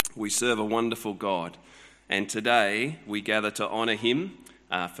We serve a wonderful God, and today we gather to honour him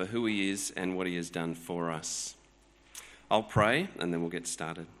for who he is and what he has done for us. I'll pray and then we'll get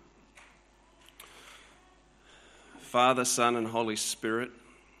started. Father, Son and Holy Spirit,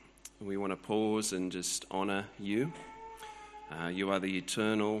 we want to pause and just honour you. You are the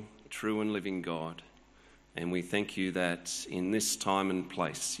eternal, true and living God, and we thank you that in this time and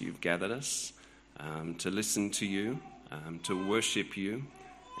place you've gathered us to listen to you, to worship you,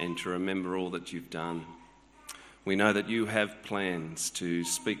 and to remember all that you've done. We know that you have plans to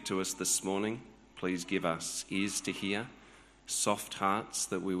speak to us this morning. Please give us ears to hear, soft hearts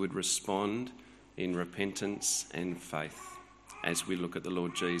that we would respond in repentance and faith as we look at the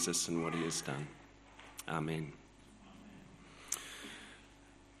Lord Jesus and what he has done. Amen.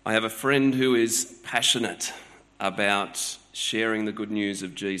 I have a friend who is passionate about sharing the good news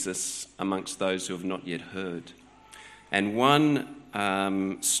of Jesus amongst those who have not yet heard. And one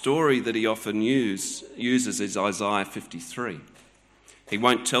story that he often uses is Isaiah 53. He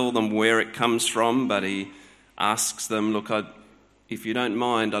won't tell them where it comes from, but he asks them, look, if you don't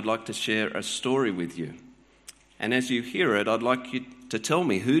mind, I'd like to share a story with you. And as you hear it, I'd like you to tell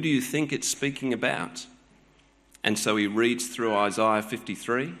me, who do you think it's speaking about? And so he reads through Isaiah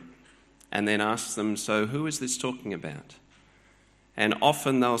 53 and then asks them, so who is this talking about? And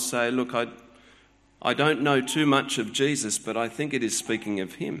often they'll say, look, I don't know too much of Jesus, but I think it is speaking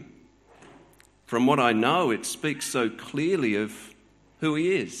of him. From what I know, it speaks so clearly of who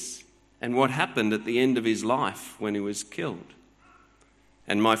he is and what happened at the end of his life when he was killed.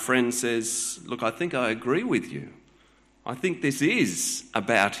 And my friend says, look, I think I agree with you. I think this is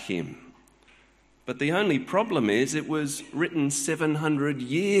about him. But the only problem is it was written 700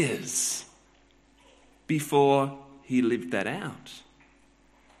 years before he lived that out.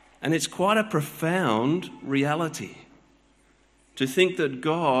 And it's quite a profound reality to think that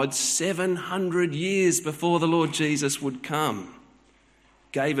God, 700 years before the Lord Jesus would come,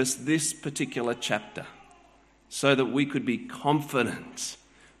 gave us this particular chapter so that we could be confident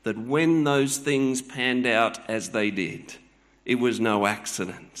that when those things panned out as they did, it was no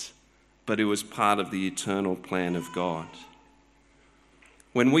accident, but it was part of the eternal plan of God.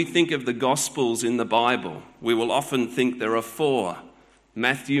 When we think of the Gospels in the Bible, we will often think there are four: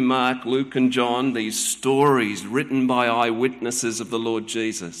 Matthew, Mark, Luke and John, these stories written by eyewitnesses of the Lord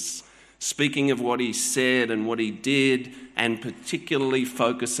Jesus, speaking of what he said and what he did, and particularly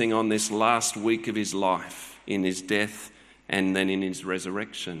focusing on this last week of his life, in his death and then in his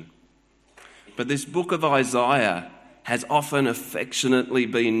resurrection. But this book of Isaiah has often affectionately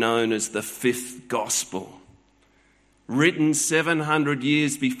been known as the fifth gospel, written 700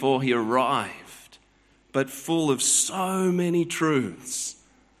 years before he arrived, but full of so many truths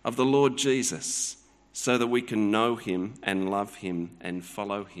of the Lord Jesus so that we can know him and love him and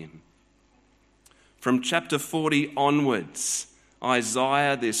follow him. From chapter 40 onwards,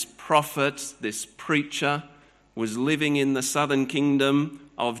 Isaiah, this prophet, this preacher, was living in the southern kingdom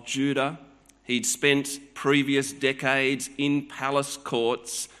of Judah. He'd spent previous decades in palace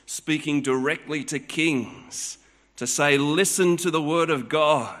courts speaking directly to kings to say, listen to the word of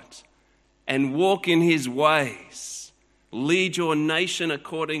God and walk in his ways. Lead your nation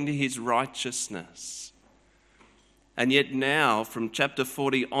according to his righteousness. And yet now, from chapter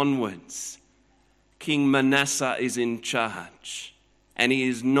 40 onwards, King Manasseh is in charge and he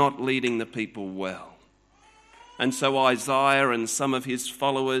is not leading the people well. And so Isaiah and some of his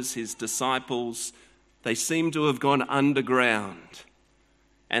followers, his disciples, they seem to have gone underground.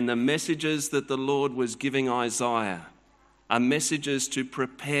 And the messages that the Lord was giving Isaiah are messages to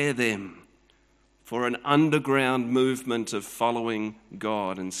prepare them for an underground movement of following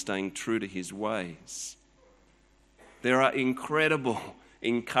God and staying true to his ways. There are incredible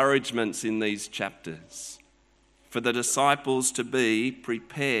encouragements in these chapters for the disciples to be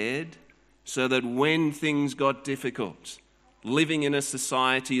prepared so that when things got difficult, living in a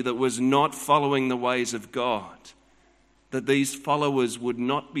society that was not following the ways of God, that these followers would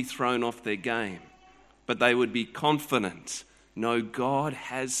not be thrown off their game, but they would be confident, no, God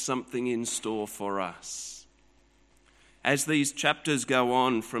has something in store for us. As these chapters go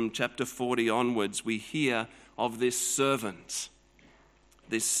on from chapter 40 onwards, we hear of this servant,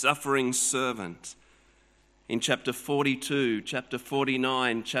 this suffering servant, in chapter 42, chapter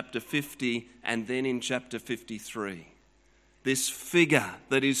 49, chapter 50, and then in chapter 53. This figure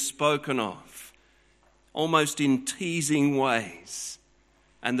that is spoken of, almost in teasing ways.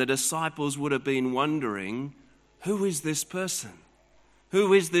 And the disciples would have been wondering, who is this person?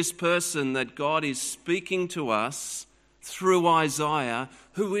 Who is this person that God is speaking to us through Isaiah?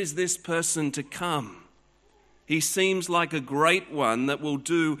 Who is this person to come? He seems like a great one that will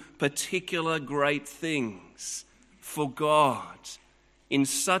do particular great things for God in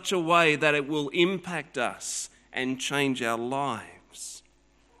such a way that it will impact us and change our lives.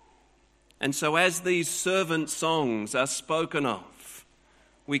 And so as these servant songs are spoken of,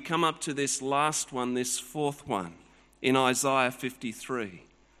 we come up to this last one, this fourth one, in Isaiah 53.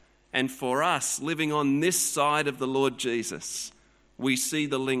 And for us, living on this side of the Lord Jesus, we see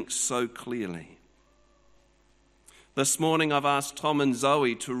the link so clearly. This morning I've asked Tom and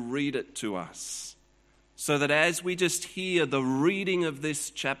Zoe to read it to us, so that as we just hear the reading of this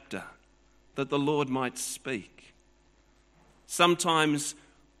chapter, that the Lord might speak. Sometimes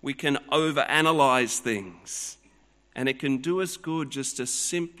we can overanalyze things, and it can do us good just to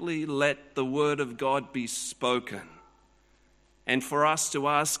simply let the word of God be spoken, and for us to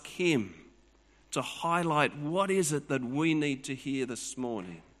ask him to highlight what is it that we need to hear this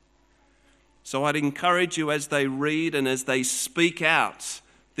morning. So I'd encourage you as they read and as they speak out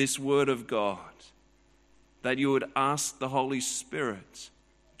this word of God, that you would ask the Holy Spirit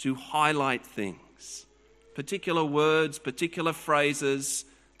to highlight things, particular words, particular phrases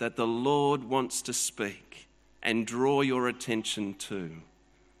that the Lord wants to speak and draw your attention to.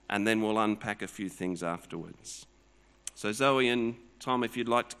 And then we'll unpack a few things afterwards. So Zoe and Tom, if you'd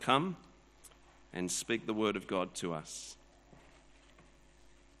like to come and speak the word of God to us.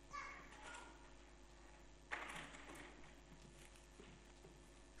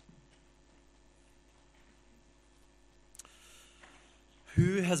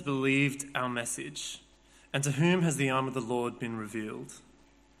 Who has believed our message, and to whom has the arm of the Lord been revealed?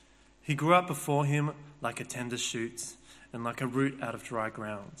 He grew up before him like a tender shoot, and like a root out of dry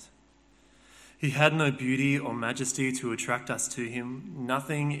ground. He had no beauty or majesty to attract us to him,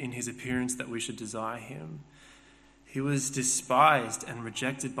 nothing in his appearance that we should desire him. He was despised and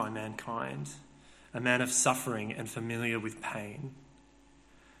rejected by mankind, a man of suffering and familiar with pain.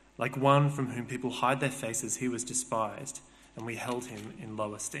 Like one from whom people hide their faces, he was despised, and we held him in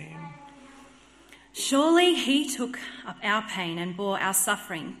low esteem. Surely he took up our pain and bore our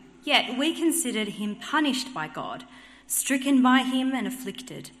suffering, yet we considered him punished by God, stricken by him and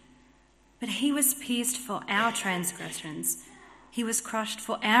afflicted. But he was pierced for our transgressions, he was crushed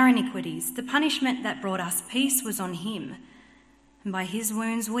for our iniquities. The punishment that brought us peace was on him, and by his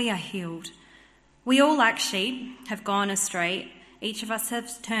wounds we are healed. We all, like sheep, have gone astray. Each of us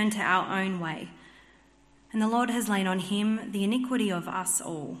has turned to our own way, and the Lord has laid on him the iniquity of us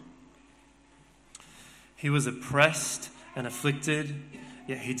all. He was oppressed and afflicted,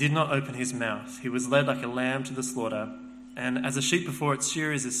 yet he did not open his mouth. He was led like a lamb to the slaughter, and as a sheep before its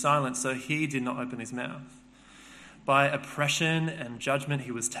shearers is silent, so he did not open his mouth. By oppression and judgment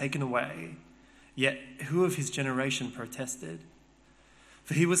he was taken away, yet who of his generation protested?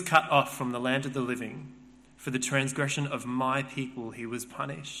 For he was cut off from the land of the living. For the transgression of my people he was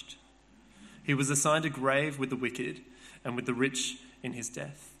punished. He was assigned a grave with the wicked and with the rich in his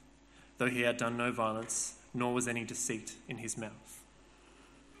death, though he had done no violence, nor was any deceit in his mouth.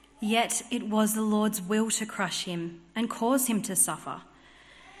 Yet it was the Lord's will to crush him and cause him to suffer.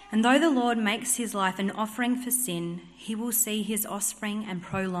 And though the Lord makes his life an offering for sin, he will see his offspring and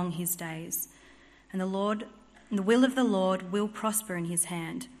prolong his days. And the will of the Lord will prosper in his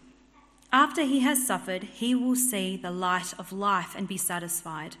hand. After he has suffered, he will see the light of life and be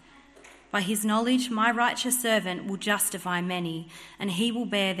satisfied. By his knowledge, my righteous servant will justify many, and he will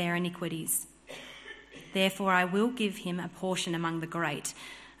bear their iniquities. Therefore I will give him a portion among the great,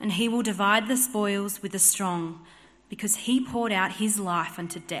 and he will divide the spoils with the strong, because he poured out his life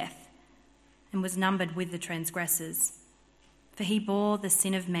unto death, and was numbered with the transgressors. For he bore the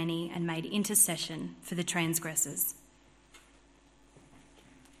sin of many and made intercession for the transgressors.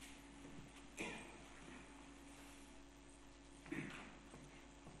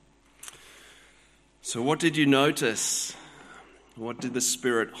 So what did you notice? What did the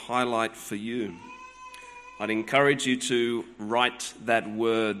Spirit highlight for you? I'd encourage you to write that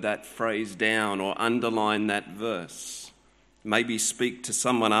word, that phrase down, or underline that verse. Maybe speak to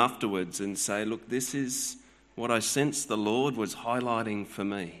someone afterwards and say, look, this is what I sense the Lord was highlighting for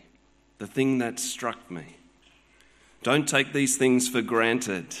me, the thing that struck me. Don't take these things for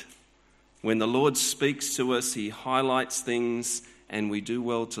granted. When the Lord speaks to us, he highlights things, and we do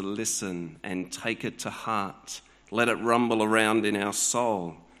well to listen and take it to heart. Let it rumble around in our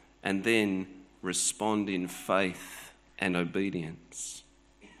soul, and then respond in faith and obedience.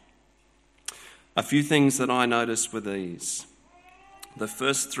 A few things that I noticed were these. The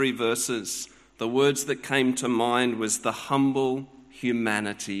first 3 verses, the words that came to mind was the humble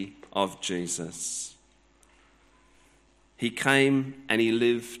humanity of Jesus. He came and he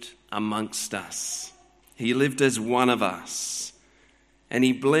lived amongst us. He lived as one of us, and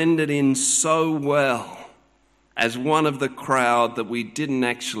he blended in so well as one of the crowd that we didn't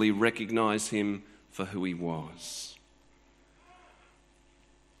actually recognize him for who he was.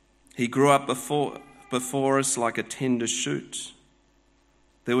 He grew up before us like a tender shoot.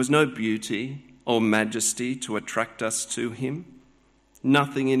 There was no beauty or majesty to attract us to him,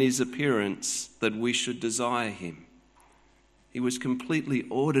 nothing in his appearance that we should desire him. He was completely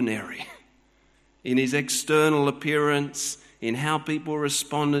ordinary in his external appearance, in how people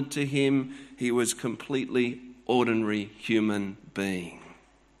responded to him. He was completely ordinary human being.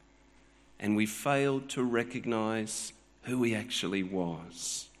 And we failed to recognize who he actually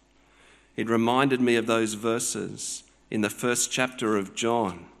was. It reminded me of those verses in the first chapter of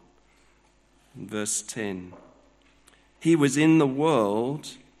John, verse 10. He was in the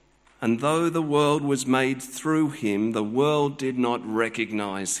world, and though the world was made through him, the world did not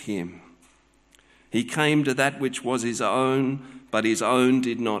recognize him. He came to that which was his own, but his own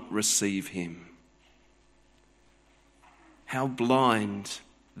did not receive him. How blind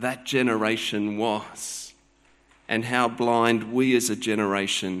that generation was, and how blind we as a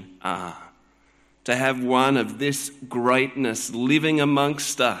generation are. To have one of this greatness living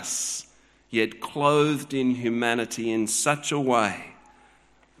amongst us, yet clothed in humanity in such a way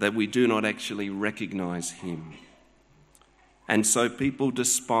that we do not actually recognize him. And so people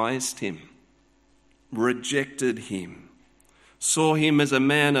despised him, rejected him, saw him as a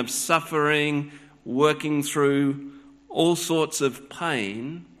man of suffering, working through all sorts of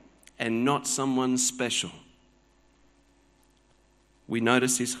pain, and not someone special. We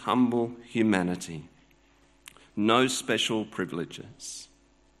notice his humble humanity, no special privileges.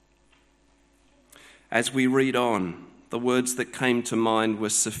 As we read on, the words that came to mind were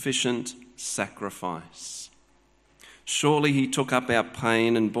sufficient sacrifice. Surely he took up our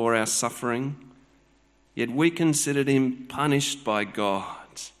pain and bore our suffering, yet we considered him punished by God.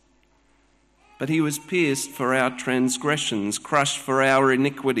 But he was pierced for our transgressions, crushed for our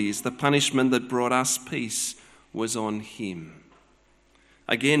iniquities. The punishment that brought us peace was on him.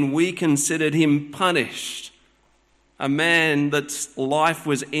 Again, we considered him punished, a man that life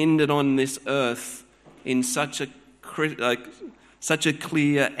was ended on this earth in such a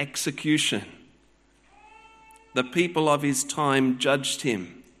clear execution. The people of his time judged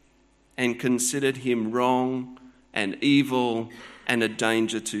him and considered him wrong and evil and a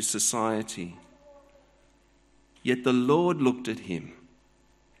danger to society. Yet the Lord looked at him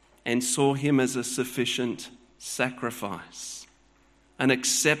and saw him as a sufficient sacrifice, an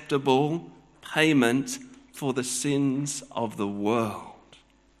acceptable payment for the sins of the world.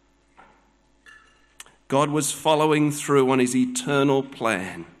 God was following through on his eternal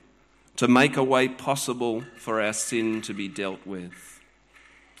plan to make a way possible for our sin to be dealt with.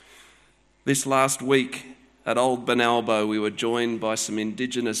 This last week at Old Benalbo, we were joined by some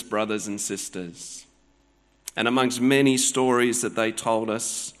Indigenous brothers and sisters. And amongst many stories that they told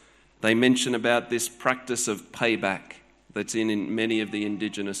us, they mention about this practice of payback that's in many of the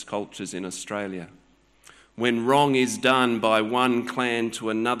Indigenous cultures in Australia. When wrong is done by one clan to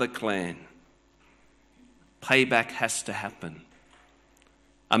another clan, payback has to happen.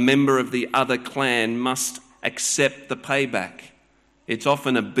 A member of the other clan must accept the payback. It's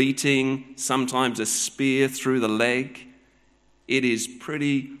often a beating, sometimes a spear through the leg. It is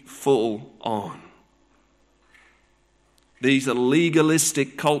pretty full on. These are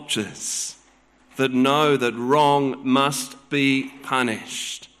legalistic cultures that know that wrong must be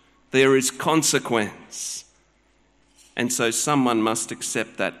punished. There is consequence. And so someone must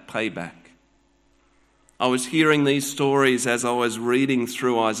accept that payback. I was hearing these stories as I was reading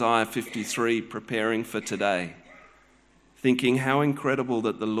through Isaiah 53, preparing for today, thinking how incredible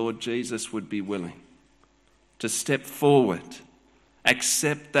that the Lord Jesus would be willing to step forward,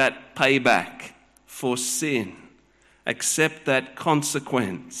 accept that payback for sin, accept that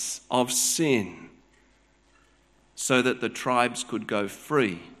consequence of sin, so that the tribes could go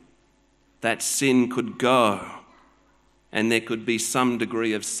free, that sin could go, and there could be some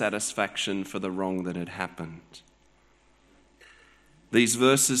degree of satisfaction for the wrong that had happened. These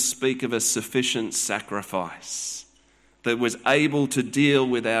verses speak of a sufficient sacrifice that was able to deal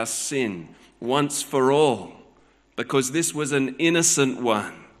with our sin once for all, because this was an innocent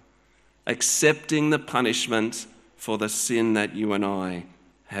one, accepting the punishment for the sin that you and I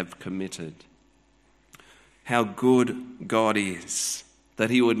have committed. How good God is, that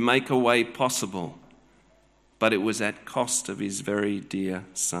he would make a way possible, but it was at cost of his very dear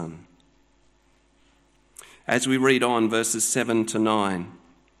Son. As we read on verses 7 to 9,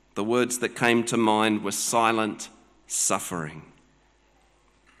 the words that came to mind were silent suffering.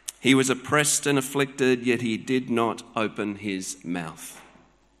 He was oppressed and afflicted, yet he did not open his mouth.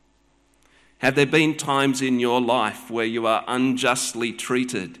 Have there been times in your life where you are unjustly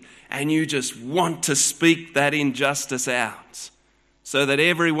treated and you just want to speak that injustice out so that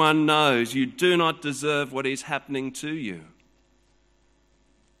everyone knows you do not deserve what is happening to you?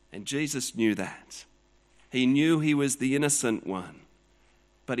 And Jesus knew that. He knew he was the innocent one,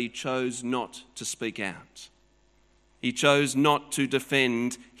 but he chose not to speak out. He chose not to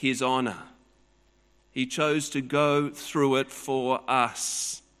defend his honour. He chose to go through it for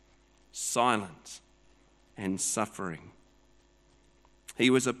us, silent and suffering. He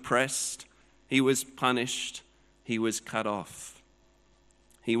was oppressed, he was punished, he was cut off.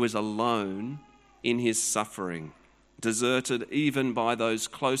 He was alone in his suffering, deserted even by those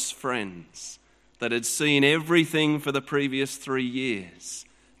close friends that had seen everything for the previous 3 years.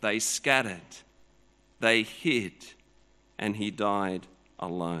 They scattered, they hid, and he died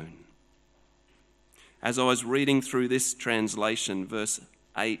alone. As I was reading through this translation, verse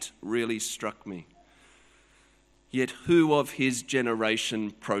 8 really struck me. Yet who of his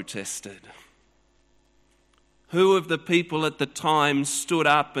generation protested? Who of the people at the time stood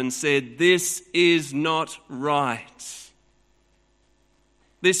up and said, "This is not right.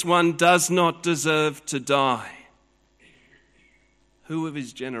 This one does not deserve to die"? Who of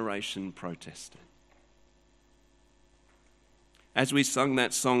his generation protested? As we sung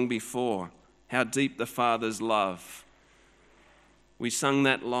that song before, How Deep the Father's Love, we sung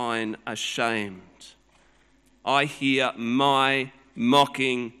that line, ashamed. I hear my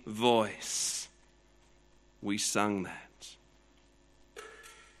mocking voice. We sung that.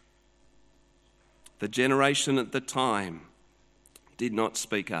 The generation at the time did not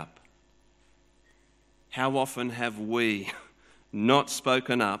speak up. How often have we not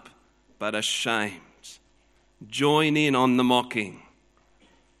spoken up, but ashamed, join in on the mocking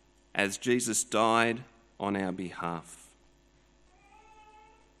as Jesus died on our behalf?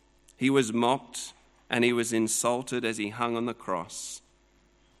 He was mocked and he was insulted as he hung on the cross,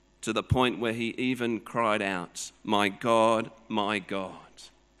 to the point where he even cried out, my God,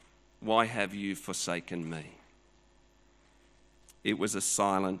 why have you forsaken me?" It was a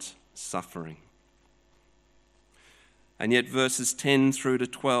silent suffering. And yet verses 10 through to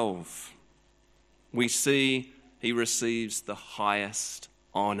 12, we see he receives the highest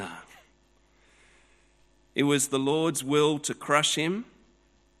honour. It was the Lord's will to crush him,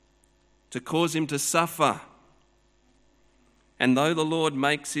 to cause him to suffer. And though the Lord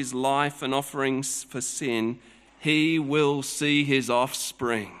makes his life an offering for sin, he will see his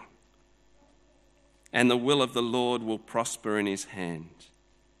offspring, and the will of the Lord will prosper in his hand.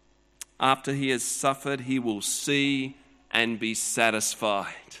 After he has suffered, he will see and be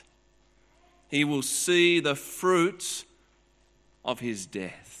satisfied. He will see the fruit of his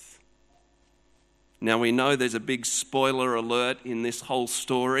death. Now we know there's a big spoiler alert in this whole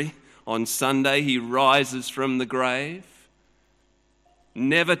story. On Sunday, he rises from the grave,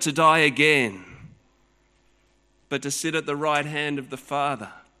 never to die again, but to sit at the right hand of the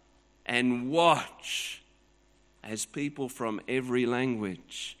Father and watch as people from every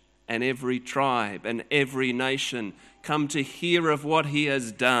language and every tribe and every nation come to hear of what he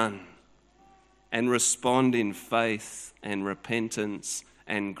has done and respond in faith and repentance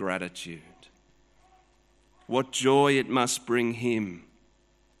and gratitude. What joy it must bring him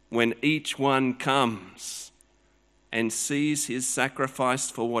when each one comes and sees his sacrifice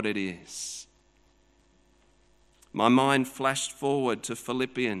for what it is. My mind flashed forward to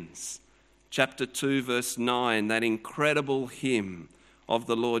Philippians chapter 2 verse 9, that incredible hymn of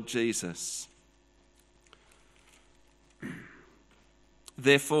the Lord Jesus.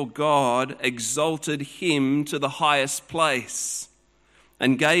 Therefore God exalted him to the highest place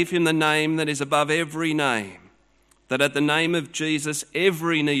and gave him the name that is above every name, that at the name of Jesus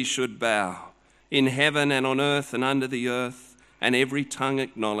every knee should bow, in heaven and on earth and under the earth, and every tongue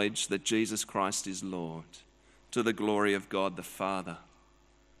acknowledge that Jesus Christ is Lord, to the glory of God the Father.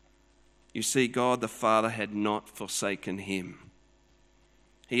 You see, God the Father had not forsaken him.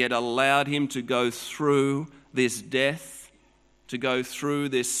 He had allowed him to go through this death, to go through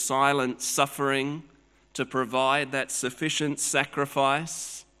this silent suffering, to provide that sufficient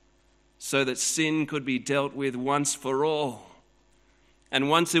sacrifice so that sin could be dealt with once for all. And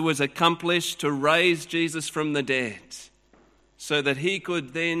once it was accomplished, to raise Jesus from the dead so that he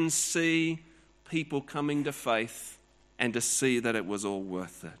could then see people coming to faith and to see that it was all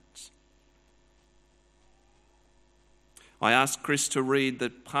worth it. I asked Chris to read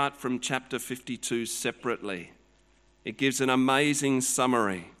that part from chapter 52 separately. It gives an amazing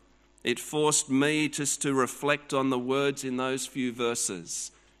summary. It forced me just to reflect on the words in those few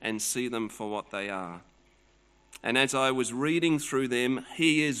verses and see them for what they are. And as I was reading through them,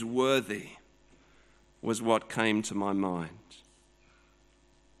 he is worthy was what came to my mind.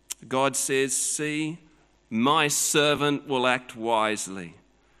 God says, see, my servant will act wisely.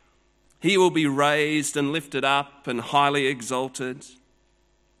 He will be raised and lifted up and highly exalted.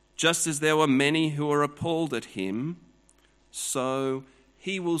 Just as there were many who were appalled at him, so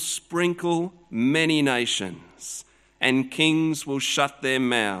he will sprinkle many nations, and kings will shut their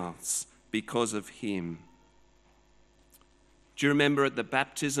mouths because of him. Do you remember at the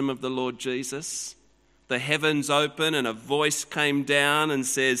baptism of the Lord Jesus? The heavens open and a voice came down and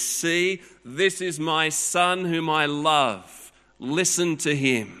says, see, this is my son whom I love. Listen to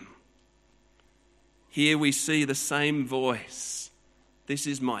him. Here we see the same voice. This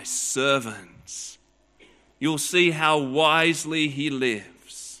is my servant. You'll see how wisely he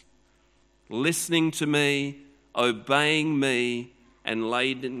lives, listening to me, obeying me, and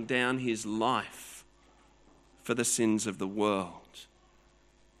laying down his life for the sins of the world.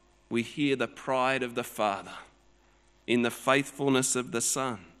 We hear the pride of the Father in the faithfulness of the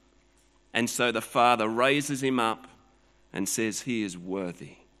Son. And so the Father raises him up and says he is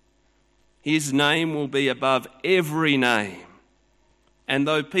worthy. His name will be above every name. And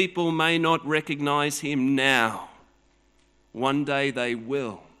though people may not recognize him now, one day they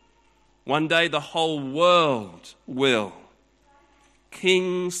will. One day the whole world will.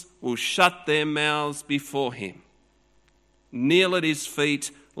 Kings will shut their mouths before him, kneel at his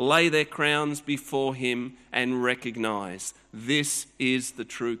feet, lay their crowns before him, and recognize this is the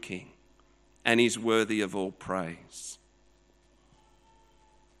true King, and he's worthy of all praise.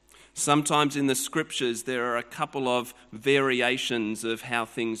 Sometimes in the scriptures there are a couple of variations of how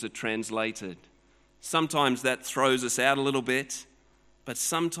things are translated. Sometimes that throws us out a little bit, but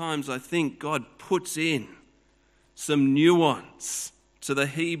sometimes I think God puts in some nuance to the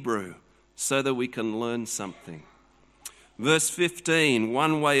Hebrew so that we can learn something. Verse 15,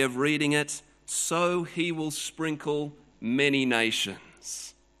 one way of reading it, so he will sprinkle many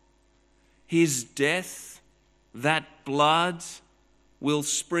nations. His death, that blood, will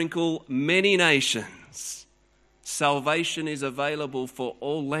sprinkle many nations. Salvation is available for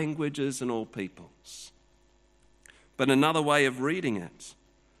all languages and all peoples. But another way of reading it,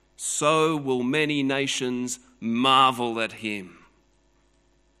 so will many nations marvel at him.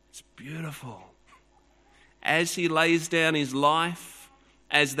 It's beautiful. As he lays down his life,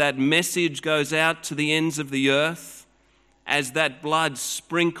 as that message goes out to the ends of the earth, as that blood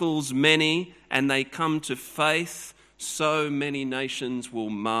sprinkles many and they come to faith, so many nations will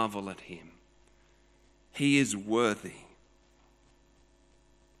marvel at him. He is worthy.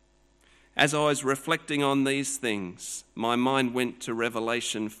 As I was reflecting on these things, my mind went to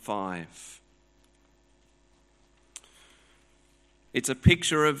Revelation 5. It's a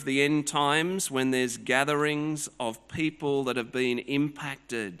picture of the end times when there's gatherings of people that have been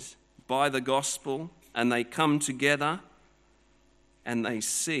impacted by the gospel and they come together and they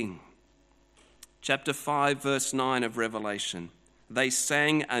sing. Chapter 5, verse 9 of Revelation. They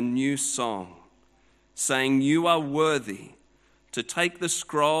sang a new song, saying, you are worthy to take the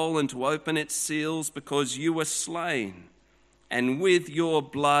scroll and to open its seals because you were slain, and with your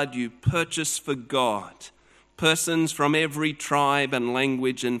blood you purchased for God persons from every tribe and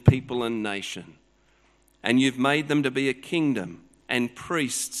language and people and nation. And you've made them to be a kingdom and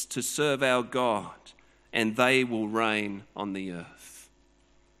priests to serve our God, and they will reign on the earth.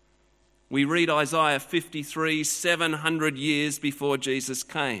 We read Isaiah 53, 700 years before Jesus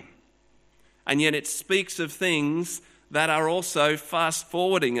came. And yet it speaks of things that are also fast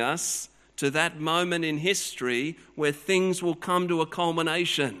forwarding us to that moment in history where things will come to a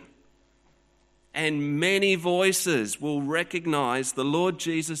culmination. And many voices will recognize the Lord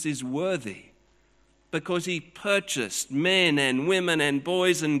Jesus is worthy because he purchased men and women and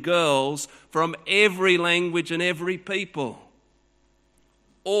boys and girls from every language and every people.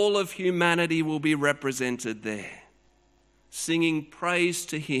 All of humanity will be represented there, singing praise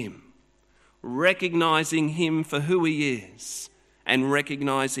to him, recognizing him for who he is and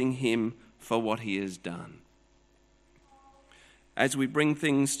recognizing him for what he has done. As we bring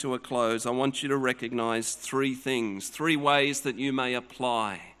things to a close, I want you to recognize three things, three ways that you may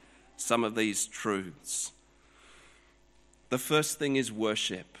apply some of these truths. The first thing is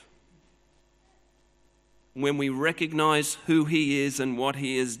worship. When we recognize who he is and what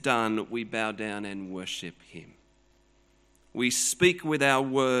he has done, we bow down and worship him. We speak with our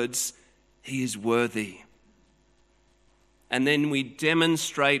words, he is worthy. And then we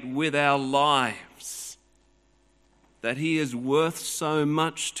demonstrate with our lives that he is worth so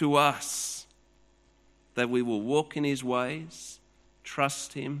much to us that we will walk in his ways,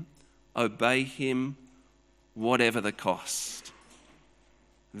 trust him, obey him, whatever the cost.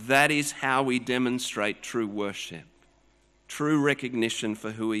 That is how we demonstrate true worship, true recognition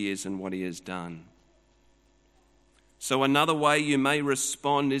for who he is and what he has done. So another way you may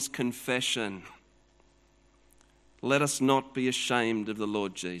respond is confession. Let us not be ashamed of the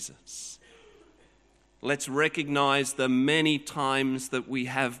Lord Jesus. Let's recognize the many times that we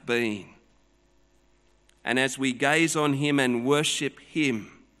have been. And as we gaze on him and worship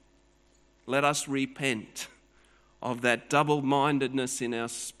him, let us repent of that double-mindedness in our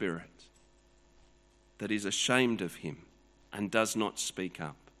spirit that is ashamed of him and does not speak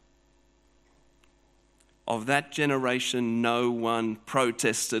up. Of that generation, no one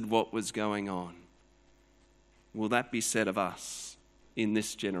protested what was going on. Will that be said of us in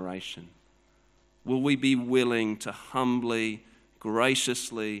this generation? Will we be willing to humbly,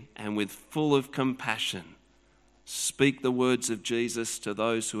 graciously, and with full of compassion speak the words of Jesus to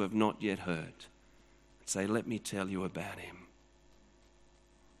those who have not yet heard? Say, let me tell you about him,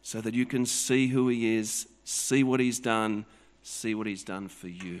 so that you can see who he is, see what he's done for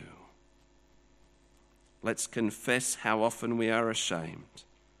you. Let's confess how often we are ashamed.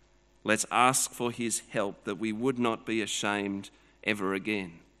 Let's ask for his help that we would not be ashamed ever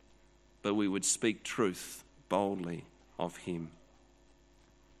again, but we would speak truth boldly of him.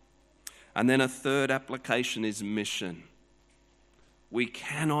 And then a third application is mission. We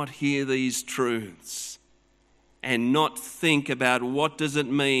cannot hear these truths and not think about what does it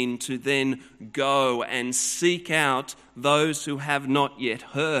mean to then go and seek out those who have not yet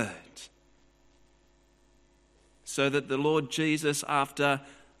heard. So that the Lord Jesus, after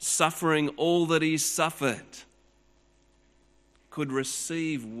suffering all that he suffered, could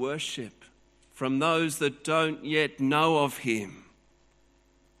receive worship from those that don't yet know of him,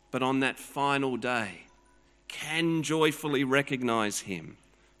 but on that final day can joyfully recognize him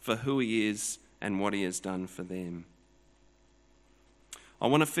for who he is and what he has done for them. I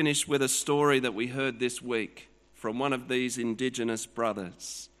want to finish with a story that we heard this week from one of these Indigenous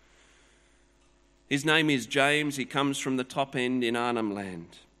brothers. His name is James. He comes from the top end in Arnhem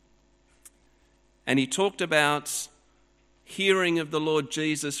Land. And he talked about hearing of the Lord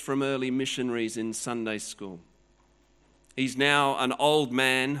Jesus from early missionaries in Sunday school. He's now an old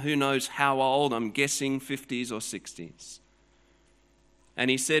man, who knows how old, I'm guessing 50s or 60s. And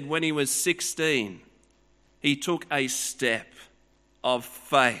he said when he was 16, he took a step of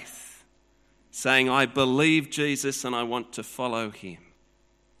faith, saying, I believe Jesus and I want to follow him.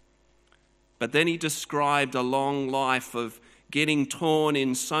 But then he described a long life of getting torn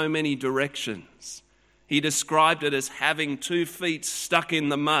in so many directions. He described it as having 2 feet stuck in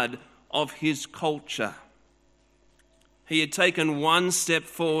the mud of his culture. He had taken one step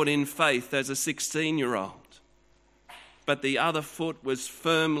forward in faith as a 16-year-old, but the other foot was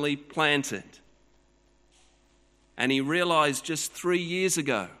firmly planted. And he realized just 3 years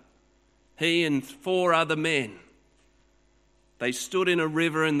ago, he and 4 other men, they stood in a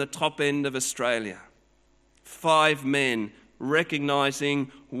river in the top end of Australia. 5 men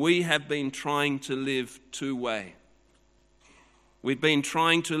recognizing we have been trying to live 2-way. We've been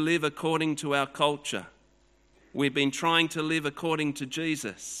trying to live according to our culture. We've been trying to live according to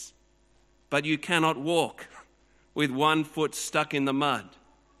Jesus. But you cannot walk with 1 foot stuck in the mud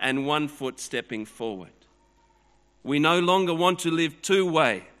and 1 foot stepping forward. We no longer want to live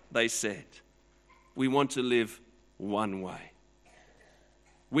 2-way, they said. We want to live 1 way.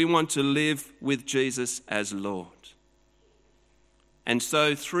 We want to live with Jesus as Lord. And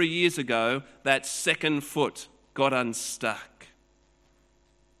so 3 years ago, that second foot got unstuck.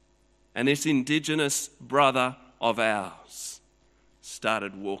 And this Indigenous brother of ours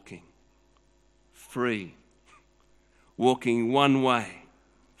started walking free, walking 1 way,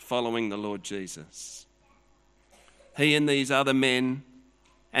 following the Lord Jesus. He and these other men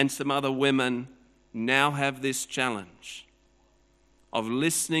and some other women now have this challenge of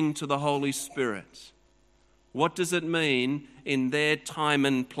listening to the Holy Spirit. What does it mean in their time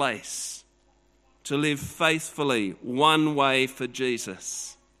and place to live faithfully 1 way for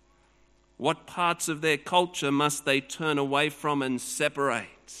Jesus? What parts of their culture must they turn away from and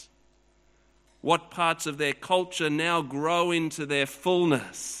separate? What parts of their culture now grow into their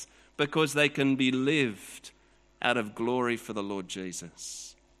fullness because they can be lived out of glory for the Lord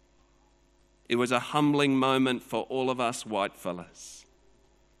Jesus? It was a humbling moment for all of us whitefellas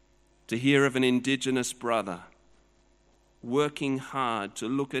to hear of an Indigenous brother working hard to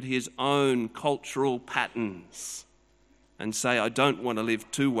look at his own cultural patterns and say, I don't want to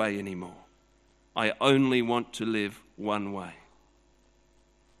live 2-way anymore. I only want to live 1 way.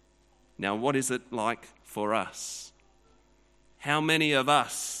 Now, what is it like for us? how many of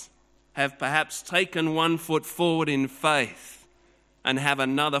us have perhaps taken one foot forward in faith and have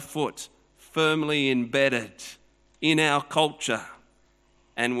another foot firmly embedded in our culture,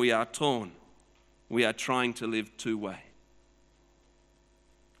 and we are torn. We are trying to live two-way.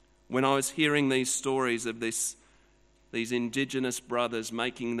 When I was hearing these stories of these Indigenous brothers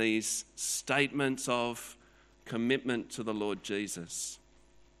making these statements of commitment to the Lord Jesus,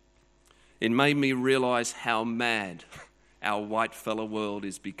 it made me realise how mad our white fella world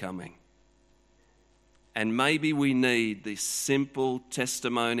is becoming. And maybe we need this simple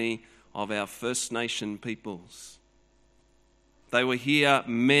testimony of our First Nation peoples. They were here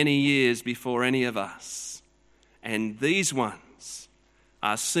many years before any of us. And these ones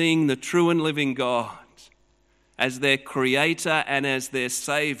are seeing the true and living God as their creator and as their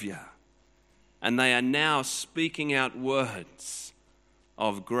saviour. And they are now speaking out words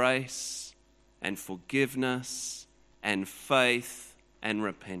of grace and forgiveness and faith and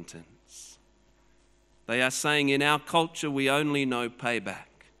repentance. They are saying, in our culture we only know payback,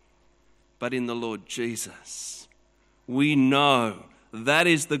 but in the Lord Jesus we know that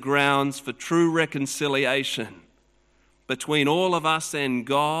is the grounds for true reconciliation between all of us and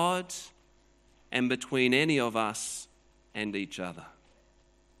God, and between any of us and each other.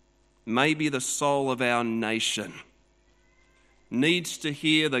 Maybe the soul of our nation needs to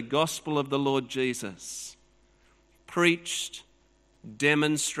hear the gospel of the Lord Jesus preached,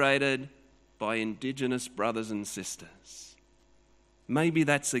 demonstrated by Indigenous brothers and sisters. Maybe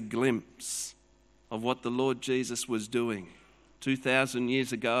that's a glimpse of what the Lord Jesus was doing 2,000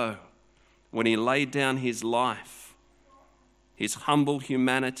 years ago when he laid down his life, his humble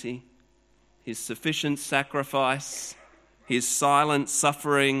humanity, his sufficient sacrifice, his silent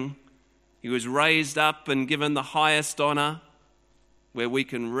suffering. He was raised up and given the highest honour, where we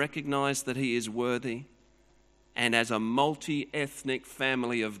can recognise that he is worthy. And as a multi-ethnic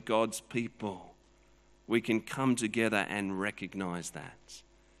family of God's people, we can come together and recognise that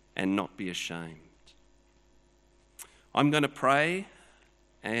and not be ashamed. I'm going to pray,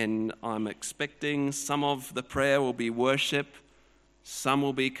 and I'm expecting some of the prayer will be worship, some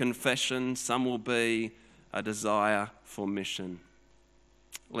will be confession, some will be a desire for mission.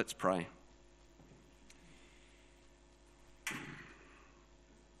 Let's pray.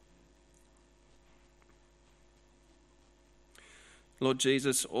 Lord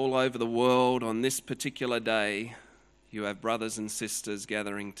Jesus, all over the world on this particular day, you have brothers and sisters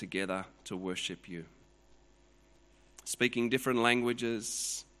gathering together to worship you, speaking different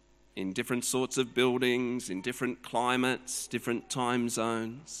languages, in different sorts of buildings, in different climates, different time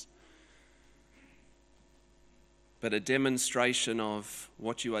zones, but a demonstration of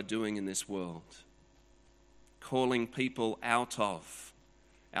what you are doing in this world, calling people out of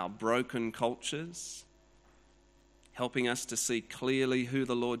our broken cultures, helping us to see clearly who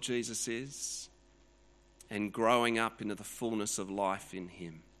the Lord Jesus is, and growing up into the fullness of life in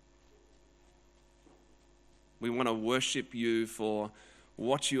him. We want to worship you for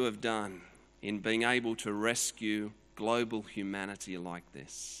what you have done in being able to rescue global humanity like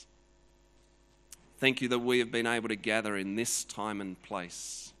this. Thank you that we have been able to gather in this time and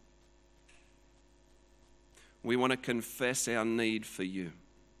place. We want to confess our need for you.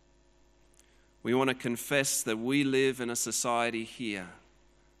 We want to confess that we live in a society here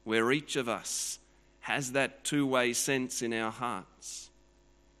where each of us has that two-way sense in our hearts.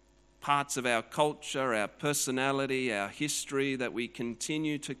 Parts of our culture, our personality, our history that we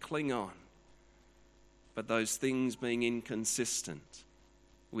continue to cling on, but those things being inconsistent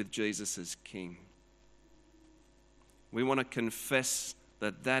with Jesus as King. We want to confess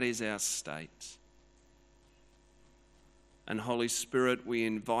that that is our state. And Holy Spirit, we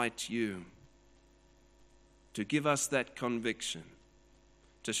invite you to give us that conviction,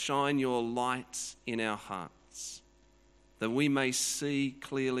 to shine your light in our hearts, that we may see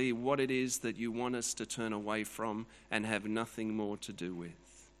clearly what it is that you want us to turn away from and have nothing more to do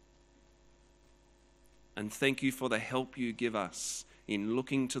with. And thank you for the help you give us in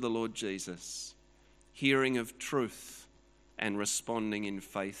looking to the Lord Jesus, hearing of truth and responding in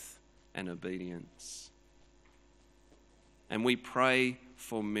faith and obedience. And we pray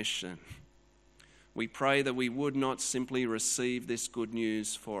for mission. We pray that we would not simply receive this good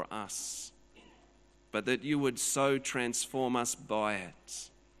news for us, but that you would so transform us by it,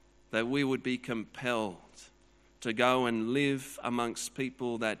 that we would be compelled to go and live amongst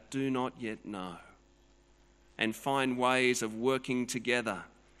people that do not yet know, and find ways of working together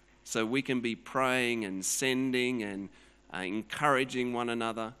so we can be praying and sending and encouraging one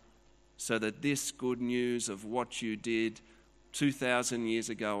another, so that this good news of what you did 2,000 years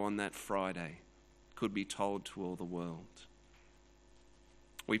ago on that Friday could be told to all the world.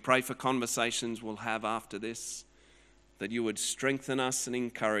 We pray for conversations we'll have after this, that you would strengthen us and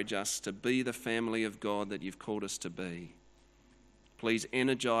encourage us to be the family of God that you've called us to be. Please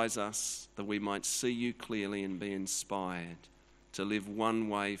energize us that we might see you clearly and be inspired to live one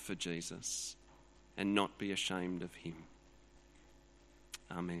way for Jesus and not be ashamed of him.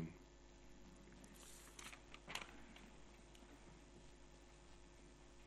 Amen.